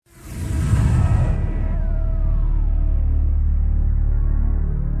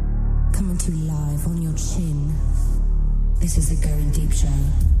to you live on your chin. This is the Goin Deep Show.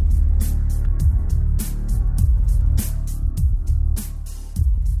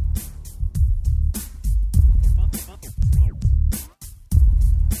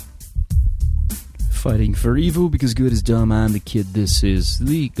 Fighting for evil because good is dumb. I'm the kid. This is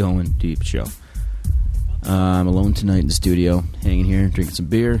the Goin Deep Show. I'm alone tonight in the studio, hanging here, drinking some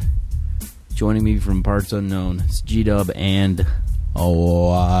beer. Joining me from parts unknown, it's GDub and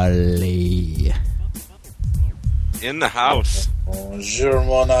Wally. In the house. Bonjour,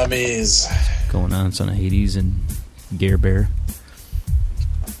 mon amis. Going on, son of Hades and Gare Bear.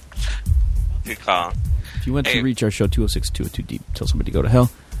 Good call. If you want to reach our show, 206-202-DEEP, tell somebody to go to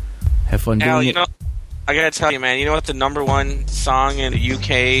hell. Have fun doing it. I gotta tell you, man, you know what the number one song in the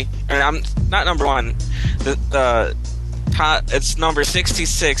UK, I'm not number one, the top, it's number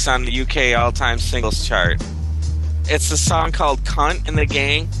 66 on the UK all-time singles chart. It's a song called Kunt in the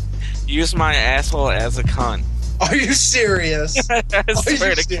Gang. Use my asshole as a cunt. Are you serious? Are you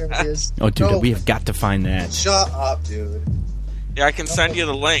serious? Oh, dude, we have got to find that. Shut up, dude. Yeah, I can send you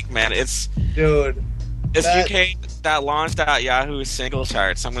the link, man. It's UK.launch.yahoo single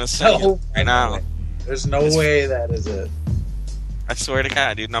charts. I'm gonna send you right now. There's no way that is it. I swear to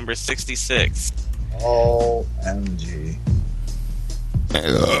God, dude. Number 66. OMG.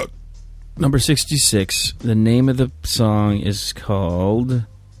 Number 66. The name of the song is called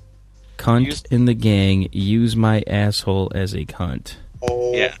Cunt in the Gang. Use my asshole as a cunt.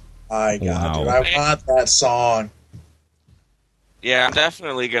 Oh, yeah. My God, dude. I want that song. Yeah, I'm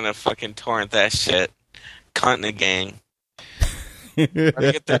definitely gonna fucking torrent that shit. Cunt in the Gang.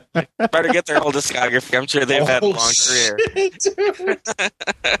 better get their whole discography. I'm sure they've had a long career. Dude.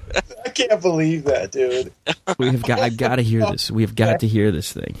 I can't believe that, dude. I've got to hear this. We have got to hear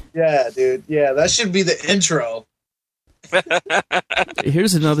this thing. Yeah, dude. Yeah, that should be the intro.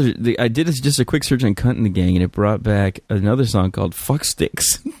 Here's another. I did just a quick search on Cunt in the Gang, and it brought back another song called Fuck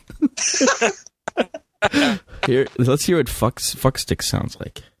Sticks. Here, let's hear what Fuck Sticks sounds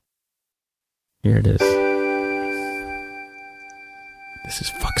like. Here it is. This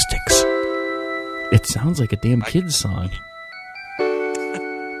is Fuck Sticks. It sounds like a damn kid's song.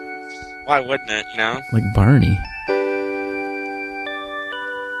 Why wouldn't it, you know? Like Barney.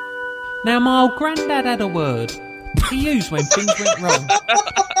 Now, my old granddad had a word he used when things went wrong.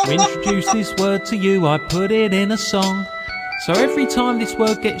 To introduce this word to you, I put it in a song. So every time this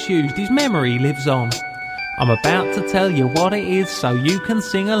word gets used, his memory lives on. I'm about to tell you what it is so you can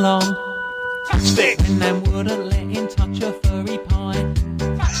sing along. Stick. And then wouldn't let him touch a furry pie.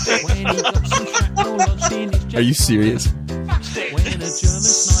 When he got some shrapnel lodged in his jacket. Are you serious? When a German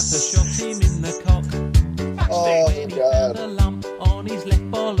sniper shot him in the cock. Oh, God. A lump on his left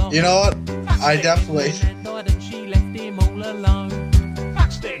bollock. You know what? I definitely...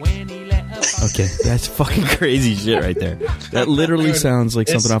 Okay, that's fucking crazy shit right there. That literally sounds like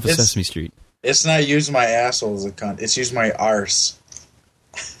something off of Sesame Street. It's not use my asshole as a cunt. It's use my arse.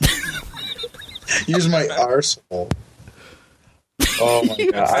 Use my arsehole. Oh my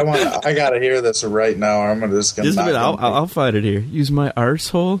God! I gotta hear this right now. I'm just gonna. I'll find it here. Use my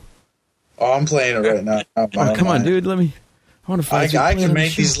arsehole. Oh, I'm playing it right now. Oh, come on, dude. Let me. I want to find. I can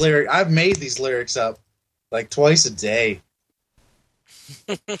make these lyrics. I've made these lyrics up like twice a day.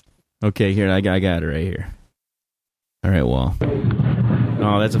 Okay, here I got it right here. All right, well.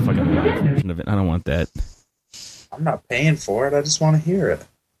 Oh, that's a fucking live version of it. I don't want that. I'm not paying for it. I just want to hear it.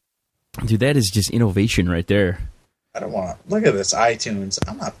 Dude, that is just innovation right there. I don't want to. Look at this iTunes.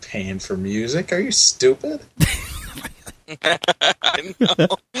 I'm not paying for music. Are you stupid? I know.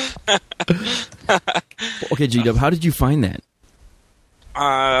 Okay, GDub, how did you find that?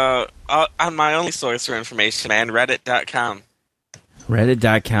 On my only source for information, man, Reddit.com.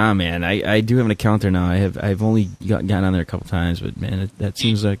 Reddit.com, man. I do have an account there now. I've only gotten on there a couple times, but man, that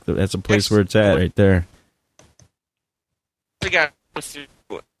seems like that's a place where it's at right there. We got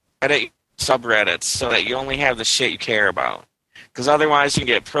Reddit subreddits so that you only have the shit you care about. Because otherwise, you can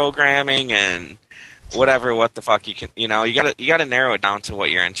get programming and what the fuck you can. You know, you gotta narrow it down to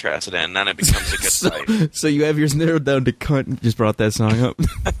what you're interested in, and then it becomes a good site. So you have yours narrowed down to cunt. And just brought that song up.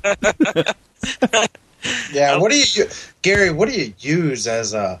 Yeah, Gary? What do you use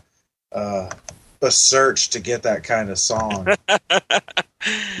as a search to get that kind of song?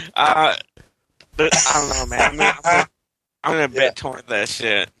 I don't know, man. I'm gonna bet torrent that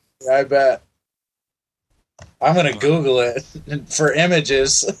shit. Yeah, I bet. I'm gonna Google it for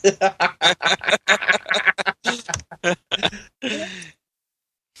images.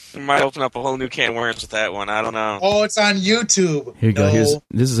 Might open up a whole new can of worms with that one. I don't know. Oh, it's on YouTube. Here you go.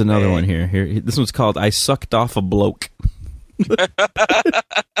 This is another one here. This one's called "I Sucked Off a Bloke."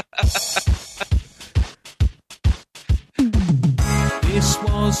 This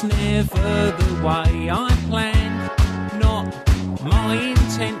was never the way I planned, not my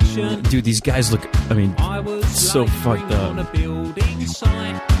intention. Dude, these guys look, I mean, I was so fucked on a up. building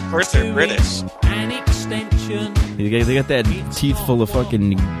site. Of course, they're British. An extension. They got that teeth full of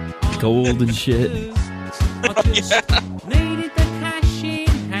fucking gold and shit. I just needed the cash in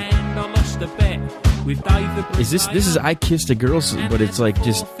hand. I lost a bet with David. This is I Kissed a Girl, but it's like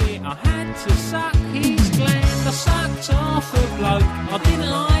just. I had to suck his gland. I sucked off a bloke. I didn't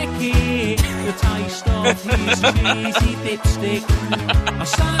like it. The taste of his cheesy dipstick. I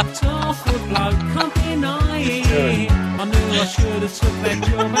sucked off a bloke. Can't deny it. I knew I should have took that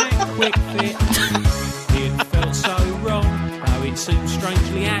job at Quick Fit. It felt so wrong, how it seemed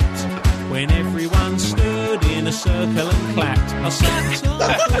strangely apt when everyone stood in a circle and clapped. I sucked off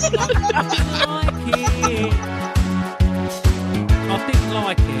a bloke. I didn't like it. I didn't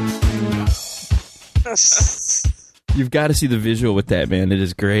like it. You've got to see the visual with that, man. It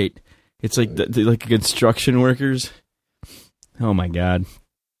is great. It's like like construction workers. Oh my god!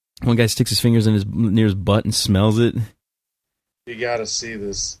 One guy sticks his fingers in near his butt and smells it. You gotta see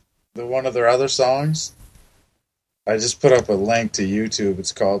this. One of their other songs. I just put up a link to YouTube.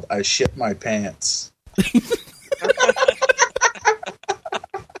 It's called "I Shit My Pants."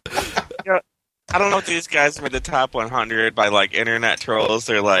 I don't know if these guys made the top 100 by like internet trolls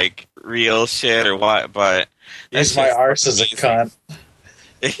or like real shit or what, but Use my arse as a cunt.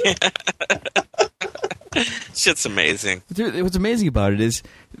 Shit's amazing. Dude, what's amazing about it is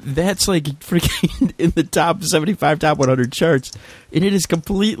that's like freaking in the top 75, top 100 charts, and it is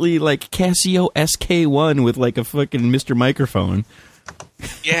completely like Casio SK1 with like a fucking Mr. Microphone.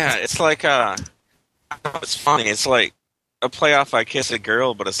 Yeah, it's like it's funny. It's like a playoff I Kiss a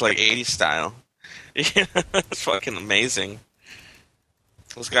Girl, but it's like 80s style. Yeah, it's fucking amazing.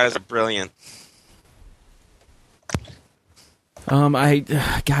 Those guys are brilliant. I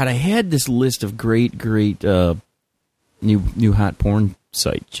had this list of great new hot porn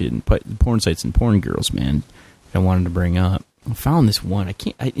sites and porn girls, man. I wanted to bring up. I found this one. I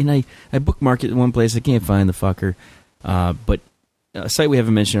bookmarked it in one place. I can't find the fucker. But a site we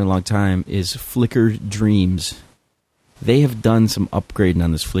haven't mentioned in a long time is Flickr Dreams. They have done some upgrading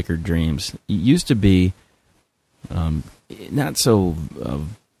on this Flickr Dreams. It used to be not so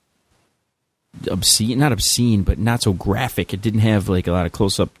not obscene, but not so graphic. It didn't have like a lot of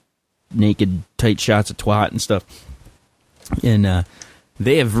close-up, naked, tight shots of twat and stuff. And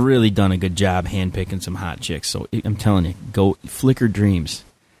they have really done a good job handpicking some hot chicks. So I'm telling you, go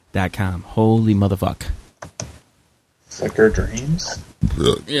flickrdreams.com. Holy motherfuck. Flickr Dreams?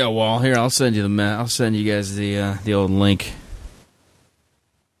 Yeah, well, here, I'll send you I'll send you guys the old link.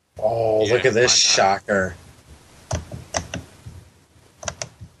 Oh, yeah, look at this shocker.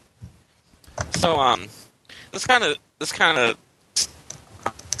 So, this kind of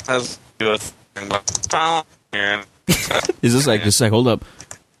has to do with here. Is this like, just like, hold up.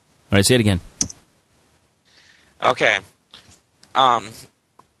 All right, say it again. Okay.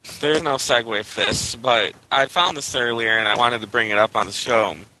 There's no segue for this, but I found this earlier and I wanted to bring it up on the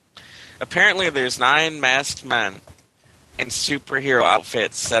show. Apparently there's 9 masked men in superhero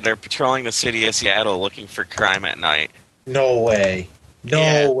outfits that are patrolling the city of Seattle looking for crime at night. No way.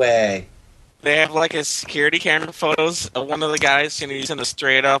 No way. They have like a security camera photos of one of the guys, he's in a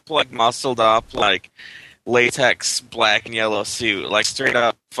straight up, like muscled up, like latex black and yellow suit, like straight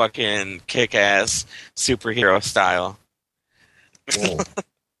up fucking kick-ass superhero style.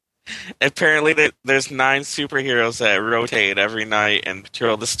 Apparently there's 9 superheroes that rotate every night and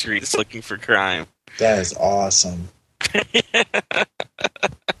patrol the streets looking for crime. That is awesome.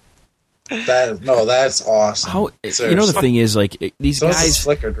 That's awesome. How, you know, the thing is, like, these so guys... So's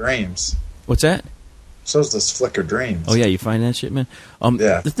Flickr Dreams. What's that? So's this Flickr Dreams. Oh, yeah, you find that shit, man?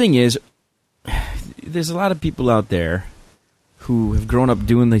 Yeah. The thing is, there's a lot of people out there who have grown up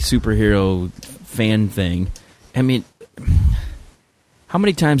doing the superhero fan thing. I mean, how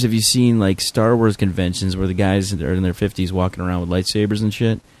many times have you seen, like, Star Wars conventions where the guys are in their 50s walking around with lightsabers and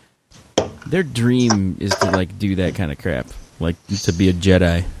shit? Their dream is to, like, do that kind of crap. Like, to be a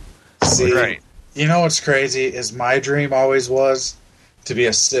Jedi. See, right. You know what's crazy is my dream always was to be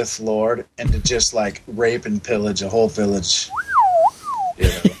a Sith Lord and to just, like, rape and pillage a whole village. You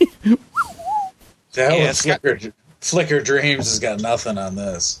know? The hell with Flickr Dreams has got nothing on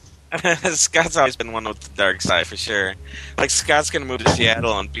this. Scott's always been one with the dark side for sure. Like, Scott's gonna move to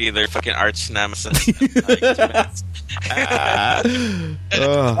Seattle and be their fucking arch nemesis. I'm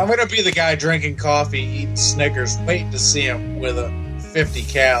gonna be the guy drinking coffee, eating Snickers, waiting to see him with a 50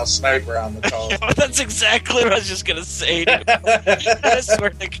 cal sniper on the call. That's exactly what I was just gonna say. Dude. I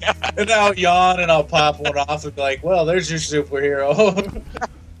swear to God. And I'll yawn and I'll pop one off and be like, "Well, there's your superhero."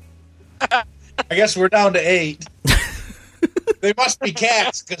 I guess we're down to 8. They must be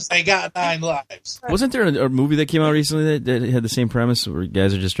cats because they got 9 lives. Wasn't there a movie that came out recently that had the same premise where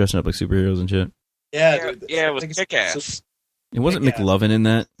guys are just dressing up like superheroes and shit? Yeah, dude. Yeah, it was Kick-Ass. It wasn't McLovin in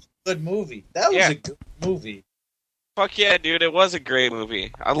that? Good movie. That was a good movie. Fuck yeah, dude! It was a great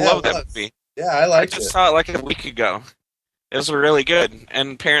movie. I love that movie. Yeah, I liked it. I just saw it like a week ago. It was really good,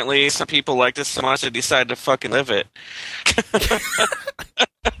 and apparently some people liked it so much they decided to fucking live it.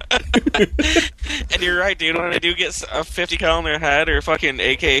 And you're right, dude. When I do get a 50 cal in their head or a fucking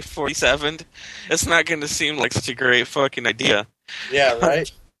AK-47, it's not going to seem like such a great fucking idea. Yeah,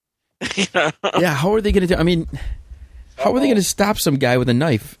 right. You know? Yeah, how are they going to do? I mean, how are they going to stop some guy with a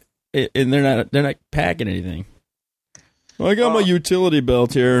knife? And they're not packing anything. Well, I got my utility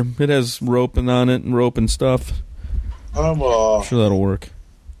belt here. It has roping on it and rope and stuff. I'm sure that'll work.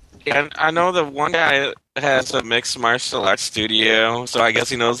 Yeah, I know the one guy has a mixed martial arts studio, so I guess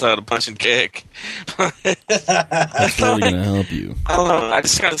he knows how to punch and kick. That's really going to help you. I don't know. I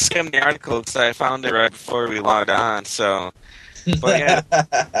just got to skim the article because I found it right before we logged on. So, but yeah,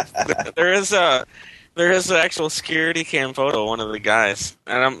 there is an actual security cam photo of one of the guys,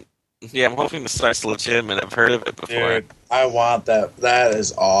 and I'm hoping the site's legitimate. I've heard of it before. Dude, I want that. That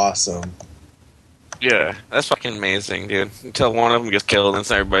is awesome. Yeah, that's fucking amazing, dude. Until one of them gets killed,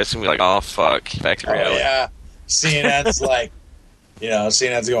 and everybody's gonna be like, "Oh fuck, back to reality." Oh yeah, CNN's like,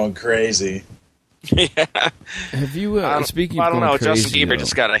 CNN's going crazy. Yeah. Have you? Speaking I of don't going know. crazy, Justin Bieber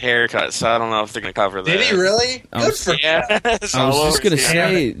just got a haircut, so I don't know if they're gonna cover that. Did he really? Good for him. Yeah. I was just gonna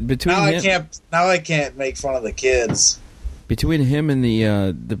say between now I can't make fun of the kids. Between him and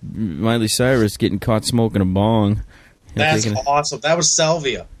the Miley Cyrus getting caught smoking a bong. That's awesome. That was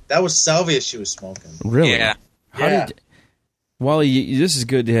salvia. That was salvia she was smoking. Really? Yeah. Wally, this is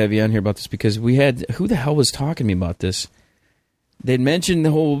good to have you on here about this because we had... Who the hell was talking to me about this? They'd mentioned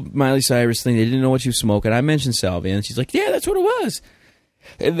the whole Miley Cyrus thing. They didn't know what she was smoking. I mentioned salvia, and she's like, yeah, that's what it was.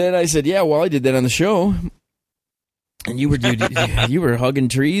 And then I said, yeah, Wally did that on the show. And you were hugging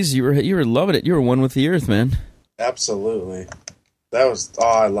trees. You were loving it. You were one with the earth, man. Absolutely. That was... Oh,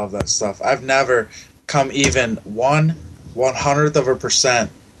 I love that stuff. I've never come even 1/100%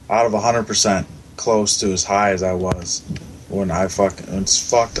 out of 100% close to as high as I was when as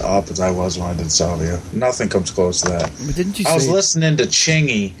fucked up as I was when I did salvia. Nothing comes close to that. But didn't you I was listening to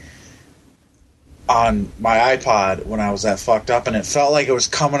Chingy on my iPod when I was that fucked up, and it felt like it was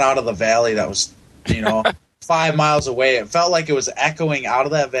coming out of the valley that was, 5 miles away. It felt like it was echoing out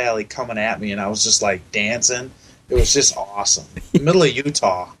of that valley coming at me, and I was just like dancing. It was just awesome. Middle of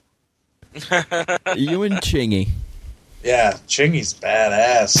Utah. You and Chingy. Yeah, Chingy's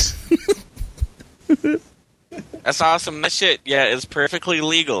badass. That's awesome. That shit, is perfectly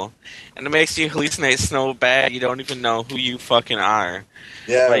legal. And it makes you hallucinate so bad you don't even know who you fucking are.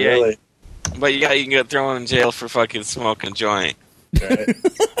 Yeah, but really. But you can get thrown in jail for fucking smoking a joint. Right.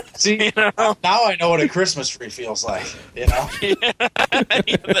 See, now I know what a Christmas tree feels like, That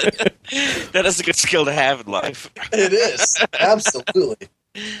is a good skill to have in life. It is. Absolutely.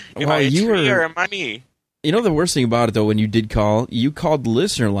 Well, you were... Am I me? You know the worst thing about it, though, when you did call, you called the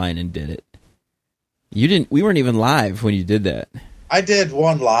listener line and did it. You didn't. We weren't even live when you did that. I did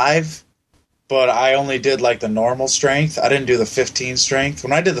one live, but I only did like the normal strength. I didn't do the 15 strength.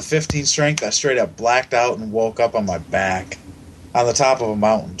 When I did the 15 strength, I straight up blacked out and woke up on my back on the top of a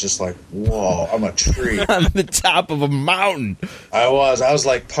mountain, just like, whoa, I'm a tree. On the top of a mountain. I was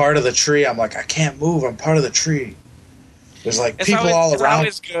like part of the tree. I'm like, I can't move. I'm part of the tree. There's like people all around.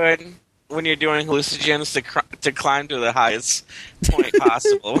 It's always good when you're doing hallucinogens to climb to the highest point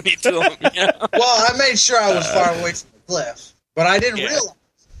possible when you do them. Well, I made sure I was far away from the cliff, but I didn't realize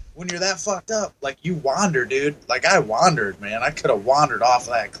when you're that fucked up, like you wander, dude. Like I wandered, man. I could have wandered off of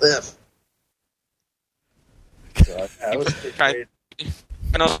that cliff. So, it was pretty great.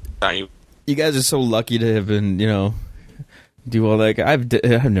 I know you guys are so lucky to have been, do all that. I've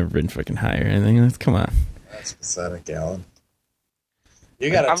never been fucking high or anything. Come on. That's pathetic, Alan. You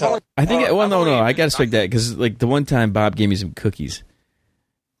gotta tell. I think. No. I gotta expect that because, like, the one time Bob gave me some cookies.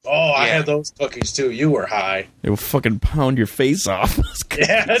 Oh, I had those cookies too. You were high. They will fucking pound your face off.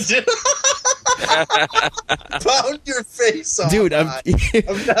 Yeah, dude. Pound your face off, dude. I've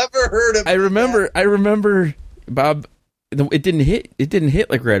never heard of. I remember, Bob. It didn't hit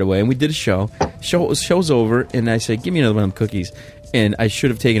like right away, and we did a show. Show's over, and I said, "Give me another one of them cookies." And I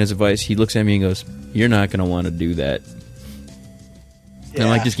should have taken his advice. He looks at me and goes, "You're not gonna want to do that." Yeah. And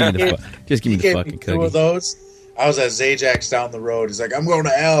I'm like, just give me the fucking cookie. 2 of those, I was at Zajax down the road. He's like, I'm going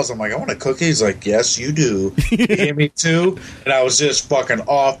to Al's. I'm like, I want a cookie. He's like, yes, you do. He gave me 2, and I was just fucking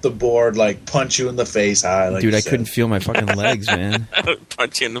off the board, like punch you in the face high. Like Dude, I couldn't feel my fucking legs, man.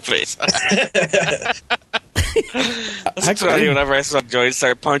 Punch you in the face. That's what I do whenever I saw Joey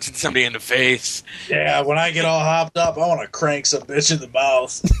start punching somebody in the face. Yeah, when I get all hopped up, I want to crank some bitch in the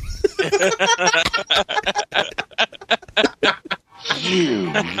mouth.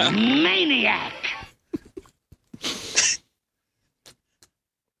 You maniac!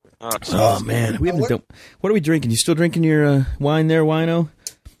 Oh man, what are we drinking? You still drinking your wine there, Wino?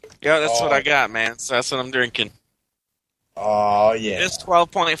 Yeah, that's what I got, man. So that's what I'm drinking. Oh yeah, It's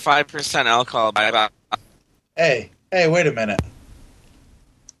 12.5% alcohol by about. Hey, wait a minute.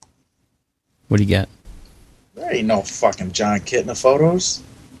 What do you got? There ain't no fucking John Kitt in the photos.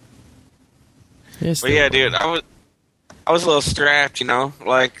 Yes, But yeah, dude, I was a little strapped, you know,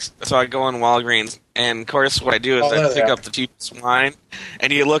 like, so I go in Walgreens, and of course what I do is I pick up the cheapest wine,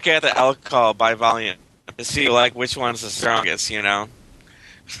 and you look at the alcohol by volume to see, like, which one's the strongest, you know?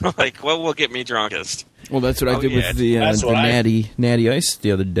 Like, what will get me drunkest? Well, that's what I did with the natty ice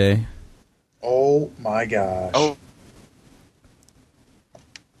the other day. Oh my gosh. Oh.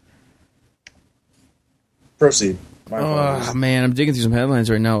 Proceed. Oh man, I'm digging through some headlines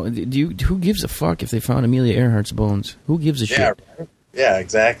right now. Who gives a fuck if they found Amelia Earhart's bones? Who gives a shit? Right? Yeah,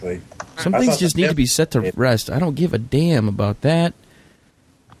 exactly. Some things just need to be set to rest. I don't give a damn about that.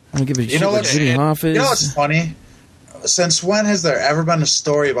 I don't give a shit what Jimmy Hoff is. You know what's funny? Since when has there ever been a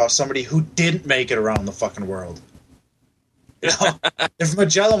story about somebody who didn't make it around the fucking world? You know, if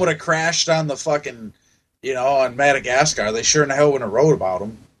Magellan would have crashed on the fucking, you know, on Madagascar, they sure in the hell wouldn't have wrote about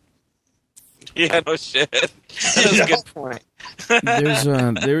him. Yeah, no shit. That's a good point.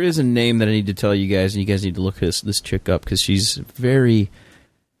 There is a name that I need to tell you guys, and you guys need to look this chick up because she's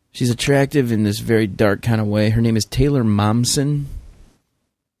attractive in this very dark kind of way. Her name is Taylor Momsen.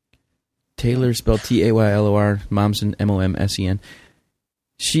 Taylor spelled Taylor, Momsen, Momsen.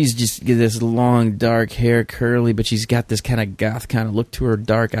 She's just got this long, dark hair, curly, but she's got this kind of goth kind of look to her,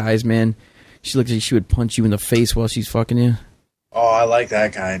 dark eyes, man. She looks like she would punch you in the face while she's fucking you. Oh, I like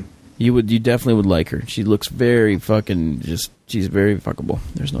that kind. You definitely would like her. She looks very fucking she's very fuckable.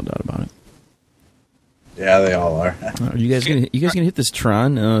 There's no doubt about it. Yeah, they all are. You guys gonna hit this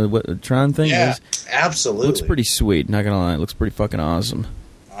Tron Tron thing? Yeah, absolutely. Looks pretty sweet. Not gonna lie, it looks pretty fucking awesome.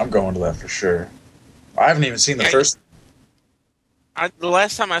 I'm going to that for sure. I haven't even seen the first. The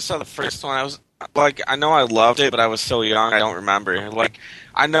last time I saw the first one, I was like, I know I loved it, but I was so young, I don't remember. Like,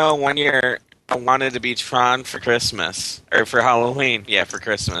 I know one year I wanted to be Tron for Christmas or for Halloween. Yeah, for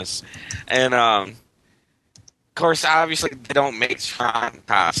Christmas, and of course, obviously they don't make Tron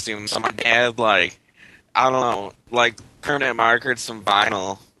costumes. So my dad, like, I don't know, like permanent markered some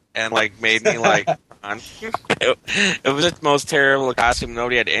vinyl and like made me like. It was the most terrible costume.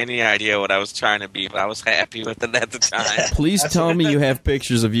 Nobody had any idea what I was trying to be, but I was happy with it at the time. Please tell me you have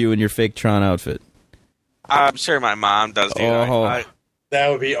pictures of you in your fake Tron outfit. I'm sure my mom does. Oh, that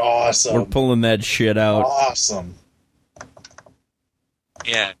would be awesome. We're pulling that shit out. Awesome.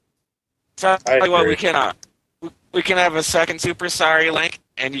 Yeah. So tell you what, we can have a second Super Sorry link,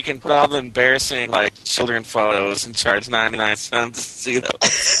 and you can put all the embarrassing like children photos and charge 99 cents to see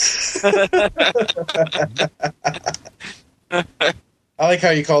those. I like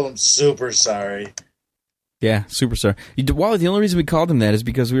how you call them Super Sorry. Yeah, Super Sorry. Wally, the only reason we called him that is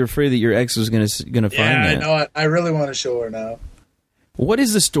because we were afraid that your ex was gonna find that. Yeah, I know it. I really want to show her now. What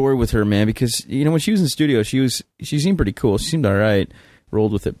is the story with her, man? Because you know when she was in the studio, she seemed pretty cool. She seemed all right.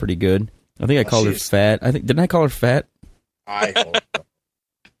 Rolled with it pretty good. I think I called her fat. Didn't I call her fat? I hope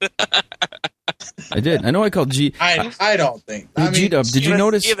so. I did. I know I called G. I don't think. GDub, did you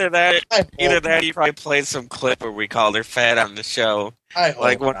notice? Either that, you probably played some clip where we called her fat on the show. I hope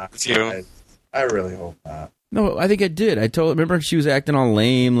like not. I really hope not. No, I think I did. Remember she was acting all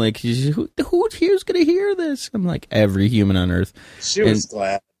lame. Like, who here's going to hear this? I'm like, every human on earth. She was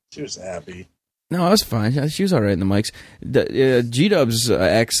glad. She was happy. No, I was fine. She was all right in the mics. G-Dub's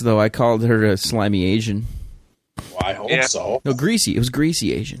ex, though, I called her a slimy Asian. Well, I hope so. No, greasy. It was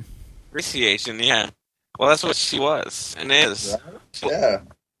greasy Asian. Greasy Asian, yeah. Well, that's what she was and is. Yeah.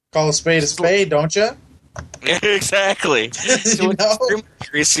 Call a spade, don't you? Exactly. She was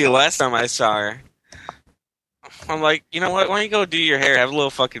greasy last time I saw her. I'm like, you know what? Why don't you go do your hair? Have a little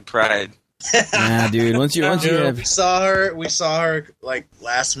fucking pride. Nah, dude. Once you have... We saw her like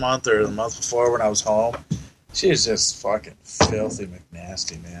last month or the month before when I was home. She was just fucking filthy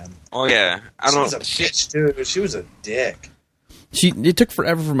McNasty, man. Oh yeah, She was a bitch, dude. She was a dick. It took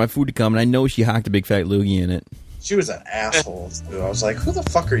forever for my food to come, and I know she hocked a big fat loogie in it. She was an asshole, too. I was like, who the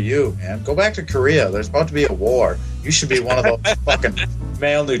fuck are you, man? Go back to Korea. There's about to be a war. You should be one of those fucking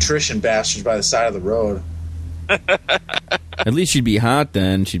malnutrition bastards by the side of the road. At least she'd be hot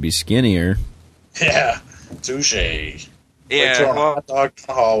then. She'd be skinnier. Yeah. Touche. Yeah, like throwing a hot dog in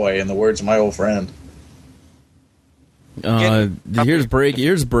the hallway, in the words of my old friend. Here's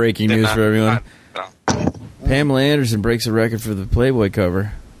breaking news for everyone. Pamela Anderson breaks a record for the Playboy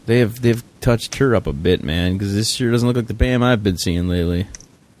cover. They've touched her up a bit, man, because this sure doesn't look like the Pam I've been seeing lately.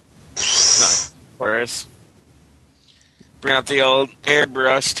 Whereas, bring out the old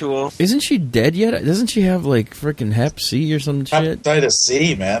airbrush tool. Isn't she dead yet? Doesn't she have like freaking Hep C or some shit? Hepatitis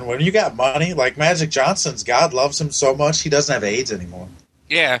C, man. When you got money, like Magic Johnson's, God loves him so much he doesn't have AIDS anymore.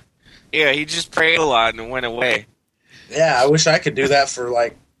 Yeah, he just prayed a lot and went away. Yeah, I wish I could do that for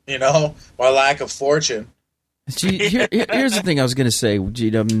my lack of fortune. Here's the thing I was gonna say,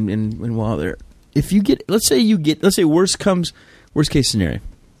 GDub and while there, if you get, let's say worst case scenario,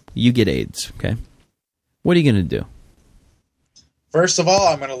 you get AIDS, okay? What are you gonna do? First of all,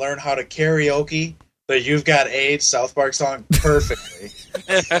 I'm gonna learn how to karaoke the "You've Got AIDS" South Park song perfectly.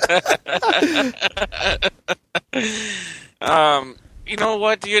 You know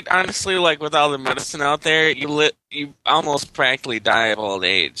what, dude? Honestly, like with all the medicine out there, you almost practically die of old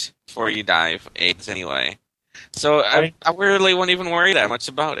age before you die of AIDS anyway. So I really wouldn't even worry that much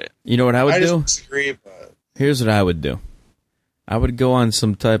about it. You know what I would do? I disagree, but here's what I would do. I would go on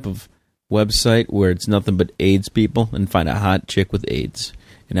some type of website where it's nothing but AIDS people and find a hot chick with AIDS,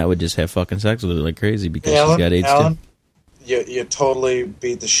 and I would just have fucking sex with her like crazy because she's got AIDS too. You totally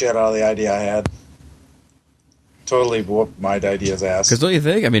beat the shit out of the idea I had. Totally whooped my idea's ass. Because don't you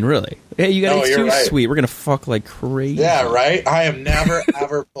think? I mean, really? Hey, you got AIDS too? Right. Sweet. We're going to fuck like crazy. Yeah, right? I am never,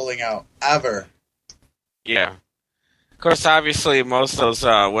 ever pulling out. Ever. Yeah. Of course, obviously, most of those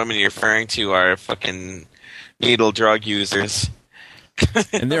women you're referring to are fucking needle drug users.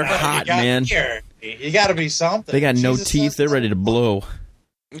 And they're hot, man. You got to be something. They got no teeth. They're ready to blow.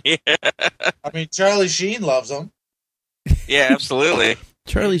 Yeah. I mean, Charlie Sheen loves them. Yeah, absolutely.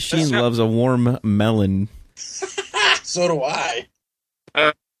 Charlie Sheen loves a warm melon. So do I.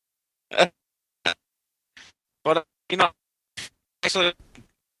 But, actually,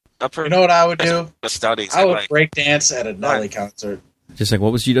 you know what I would do? Studies, I would break dance at a Nelly concert. Just like,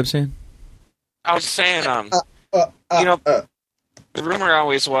 what was GDub saying? I was saying, the rumor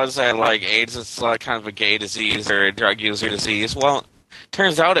always was that, like, AIDS is like kind of a gay disease or a drug user disease. Well,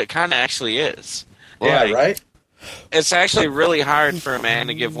 turns out it kind of actually is. Yeah, like, right? It's actually really hard for a man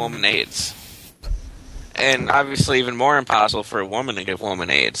to give woman AIDS. And obviously even more impossible for a woman to give woman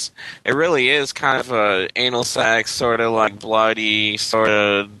AIDS. It really is kind of a anal sex, sort of like bloody, sort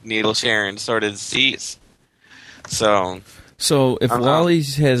of needle sharing sort of disease. So if Wally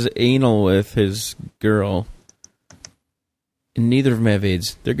has anal with his girl, and neither of them have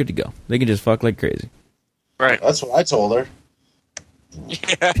AIDS, they're good to go. They can just fuck like crazy. Right. That's what I told her.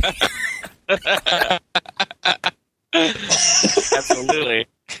 Yeah. Absolutely.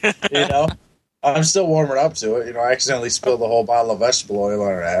 I'm still warming up to it. I accidentally spilled the whole bottle of vegetable oil on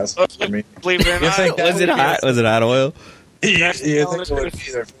her ass. Believe it or not, was it hot? Was it hot oil? You think it would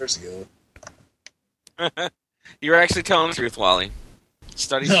be there first ago. You're actually telling the truth, Wally.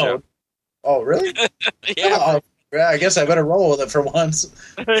 Studies show. Oh, really? Yeah. Yeah, I guess I better roll with it for once.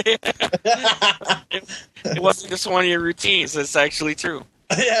 It wasn't just one of your routines. It's actually true.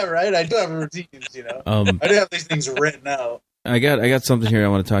 Yeah, right. I do have routines, I do have these things written out. I got something here I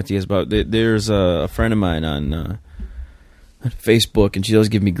want to talk to you guys about. There's a friend of mine on Facebook, and she always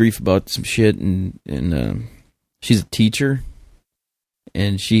gives me grief about some shit. And she's a teacher,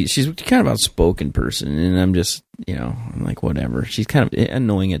 and she's kind of outspoken person. And I'm just, I'm like, whatever. She's kind of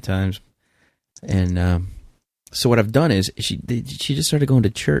annoying at times. And so what I've done is she just started going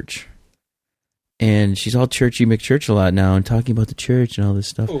to church, and she's all churchy McChurch a lot now, and talking about the church and all this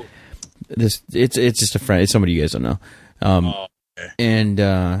stuff. Ooh. It's just a friend. It's somebody you guys don't know. Okay. And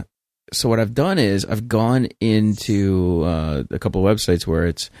so what I've done is I've gone into a couple of websites where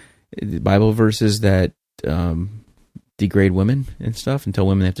it's Bible verses that degrade women and stuff and tell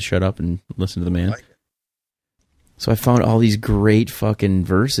women they have to shut up and listen to the man. So I found all these great fucking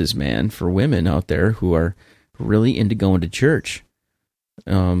verses, man, for women out there who are really into going to church.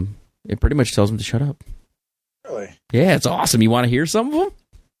 It pretty much tells them to shut up. Really? Yeah, it's awesome. You want to hear some of them?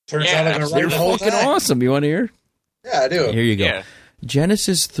 Turns out I'm going to write the whole fucking awesome. You want to hear? Yeah, I do. Here you go. Yeah.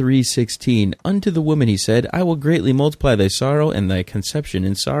 Genesis 3:16. Unto the woman he said, I will greatly multiply thy sorrow and thy conception.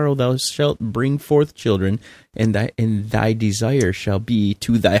 In sorrow thou shalt bring forth children, and thy desire shall be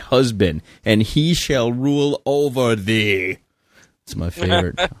to thy husband, and he shall rule over thee. It's my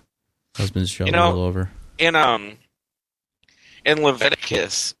favorite. Husbands shall rule over. in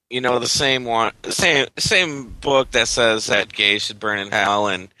Leviticus, the same book that says that gays should burn in hell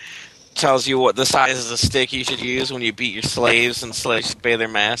and tells you what the size of the stick you should use when you beat your slaves and slaves should obey their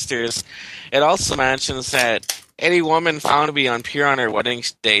masters. It also mentions that any woman found to be impure on her wedding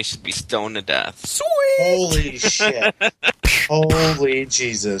day should be stoned to death. Sweet! Holy shit. Holy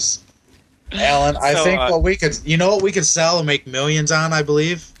Jesus. Alan, I think what we could, what we could sell and make millions on, I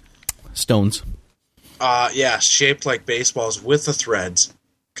believe? Stones. Yeah, shaped like baseballs with the threads.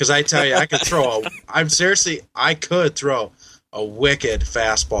 Because I tell you, I could I could throw a wicked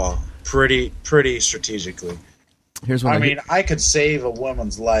fastball pretty strategically. Here's one. I could save a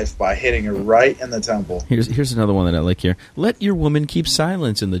woman's life by hitting her right in the temple. Here's another one that I like here. Let your woman keep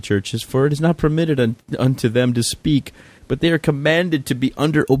silence in the churches, for it is not permitted unto them to speak, but they are commanded to be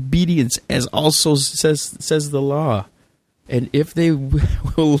under obedience, as also says the law. And if they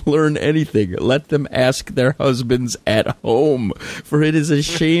will learn anything, let them ask their husbands at home, for it is a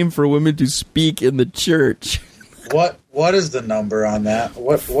shame for women to speak in the church. What is the number on that?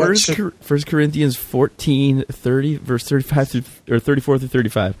 First Corinthians 14:30, verse 35 or 34 through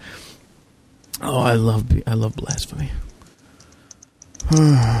 35. Oh, I love blasphemy.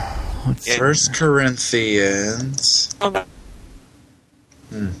 First Corinthians. 40%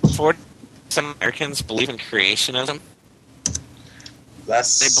 Americans believe in creationism. That's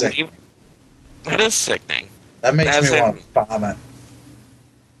sick. That is sickening. That makes me want to vomit.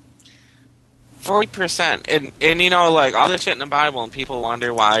 40%, and all the shit in the Bible, and people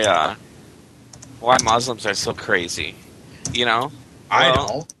wonder why Muslims are so crazy. I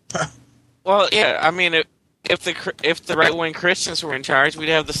don't. Well, yeah, I mean, if the right wing Christians were in charge, we'd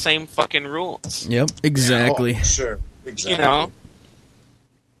have the same fucking rules. Yep, exactly. Oh, sure, exactly.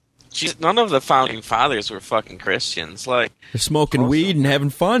 None of the founding fathers were fucking Christians. Like, they're smoking weed and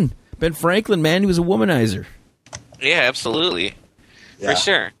having fun. Ben Franklin, man, he was a womanizer. Yeah, absolutely, for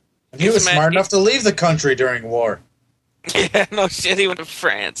sure. He was smart enough to leave the country during war. Yeah, no shit, he went to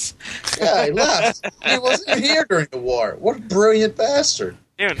France. Yeah, he left. He wasn't even here during the war. What a brilliant bastard.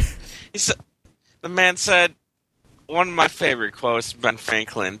 Dude, the man said, one of my favorite quotes, Ben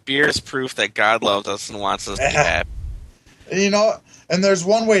Franklin, beer is proof that God loves us and wants us to be happy. And there's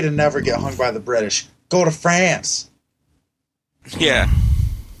one way to never get hung by the British. Go to France. Yeah.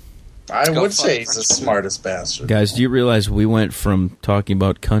 I would say he's the smartest bastard. Guys, do you realize we went from talking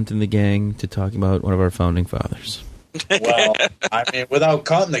about Kunt and the gang to talking about one of our founding fathers? Well, without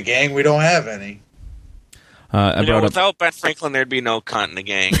Kunt and the gang, we don't have any. Without Ben Franklin, there'd be no Kunt in the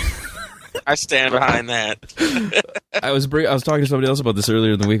gang. I stand behind that. I was talking to somebody else about this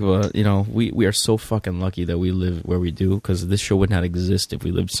earlier in the week. About we are so fucking lucky that we live where we do, because this show would not exist if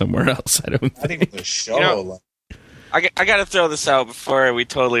we lived somewhere else. I think the show. I got to throw this out before we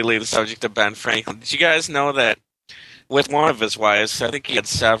totally leave the subject of Ben Franklin. Did you guys know that with one of his wives, I think he had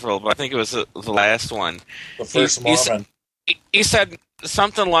several, but I think it was the last one. The first Mormon. He said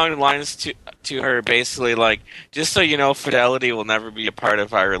something along the lines to her, basically like, just so you know, fidelity will never be a part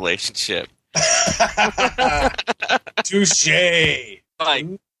of our relationship. Touché. Like,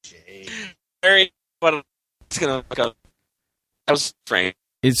 very, but it's gonna. That was Frank.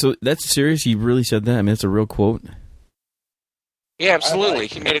 So that's serious? He really said that? I mean, that's a real quote. Yeah, absolutely.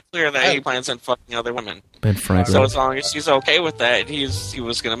 He made it clear that he plans on fucking other women. Ben Franklin. So as long as she's okay with that, he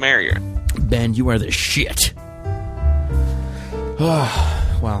was going to marry her. Ben, you are the shit.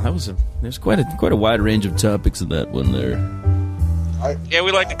 Oh, wow, there's quite a wide range of topics in that one there. Yeah,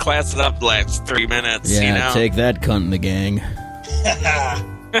 we like to class it up the last 3 minutes. Yeah, take that, Kunt in the gang.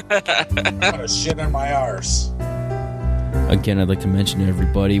 What a shit in my arse. Again, I'd like to mention to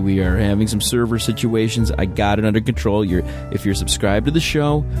everybody, we are having some server situations. I got it under control. If you're subscribed to the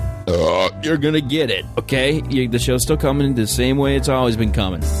show, you're going to get it, okay? The show's still coming the same way it's always been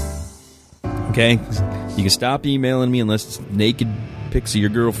coming. Okay? You can stop emailing me unless it's naked pics of your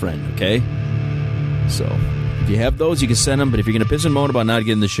girlfriend, okay? So, if you have those, you can send them, but if you're going to piss and moan about not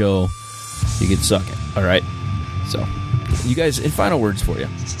getting the show, you can suck it, all right? So, you guys, in final words for you.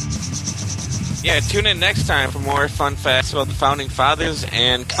 Yeah, tune in next time for more fun facts about the Founding Fathers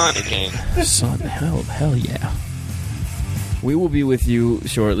and Kunt gang. Son, hell yeah. We will be with you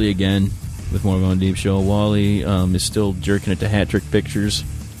shortly again with more Goin Deep Show. Wally is still jerking it to Hat Trick Pictures.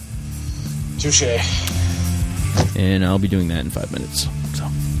 Touché. And I'll be doing that in 5 minutes. So,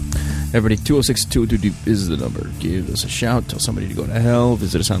 everybody, 206-222 is the number. Give us a shout. Tell somebody to go to hell.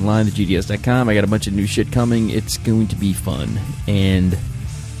 Visit us online at GDS.com. I got a bunch of new shit coming. It's going to be fun. And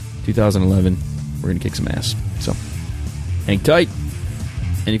 2011, we're going to kick some ass. So, hang tight.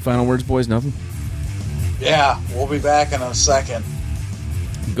 Any final words, boys? Nothing? Yeah, we'll be back in a second.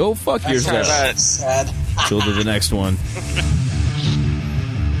 Go fuck yourself. Sad. Till to the next one.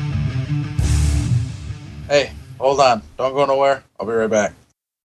 Hey, hold on. Don't go nowhere. I'll be right back.